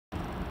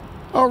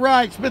All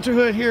right, Spencer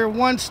Hood here,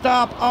 One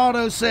Stop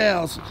Auto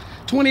Sales,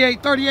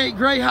 2838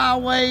 Gray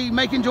Highway,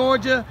 Macon,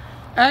 Georgia.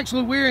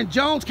 Actually, we're in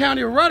Jones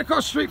County, right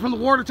across the street from the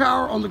water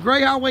tower on the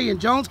Gray Highway in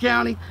Jones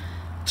County.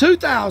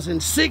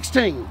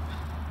 2016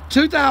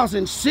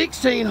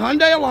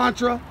 Hyundai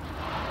Elantra,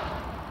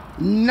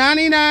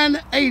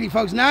 $99.80,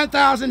 folks,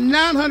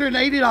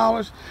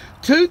 $9,980.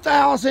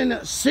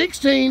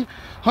 2016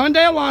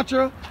 Hyundai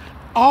Elantra,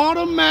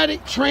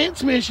 automatic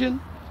transmission.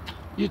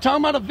 You're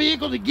talking about a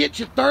vehicle to get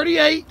you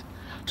 38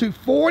 to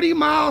 40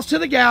 miles to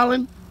the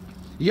gallon.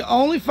 You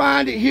only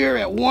find it here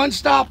at One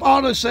Stop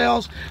Auto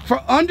Sales for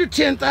under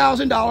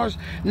 $10,000,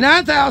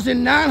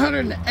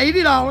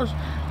 $9,980.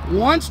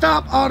 One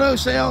Stop Auto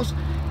Sales.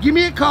 Give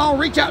me a call.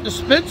 Reach out to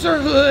Spencer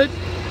Hood.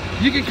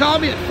 You can call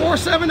me at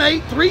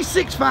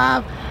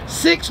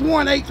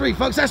 478-365-6183.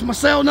 Folks, that's my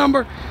cell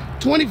number.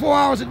 24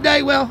 hours a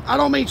day. Well, I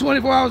don't mean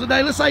 24 hours a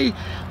day. Let's say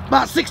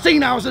about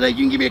 16 hours a day. You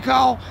can give me a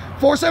call.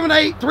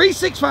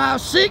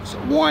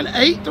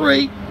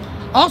 478-365-6183.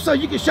 Also,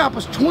 you can shop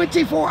us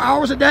 24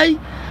 hours a day,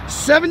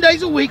 7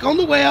 days a week on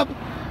the web.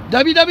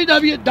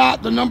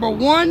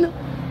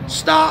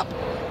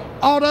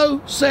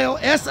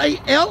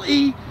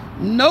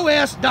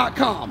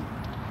 www.1stopautosale.com.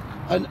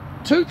 A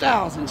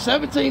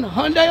 2017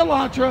 Hyundai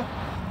Elantra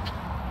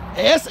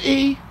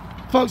SE.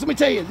 Folks, let me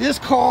tell you, this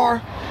car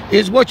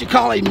is what you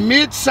call a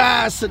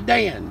mid-size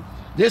sedan.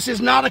 This is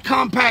not a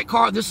compact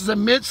car. This is a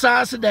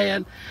mid-size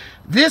sedan.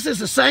 This is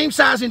the same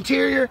size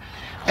interior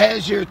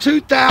as your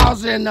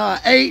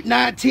 2008,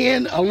 9,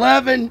 10,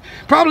 11,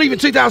 probably even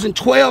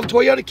 2012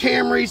 Toyota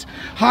Camrys,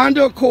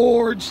 Honda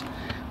Accords,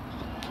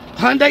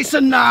 Hyundai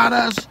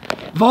Sonatas,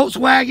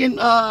 Volkswagen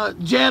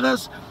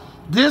Jettas.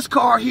 This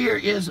car here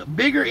is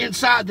bigger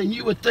inside than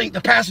you would think,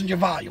 the passenger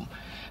volume.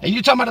 And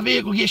you're talking about a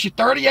vehicle gets you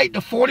 38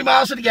 to 40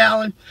 miles to the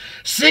gallon,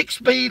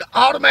 6-speed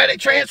automatic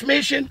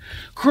transmission,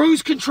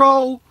 cruise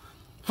control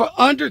for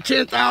under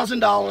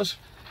 $10,000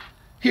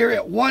 here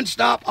at One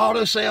Stop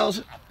Auto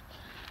Sales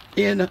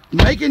in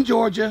Macon,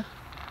 Georgia.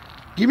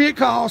 Give me a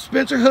call,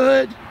 Spencer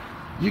Hood.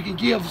 You can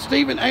give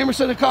Stephen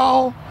Amerson a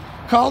call.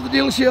 Call the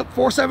dealership,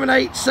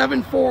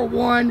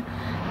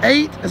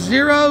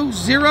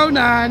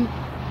 478-741-8009.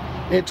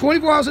 And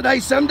 24 hours a day,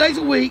 7 days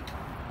a week.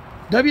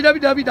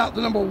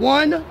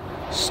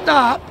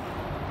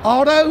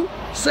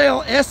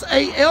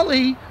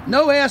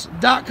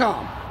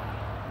 www.1stopautosale.com.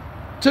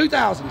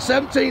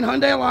 2017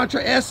 Hyundai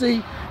Elantra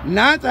SE,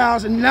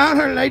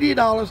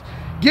 $9,980.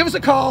 Give us a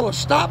call or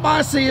stop by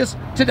and see us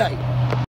today.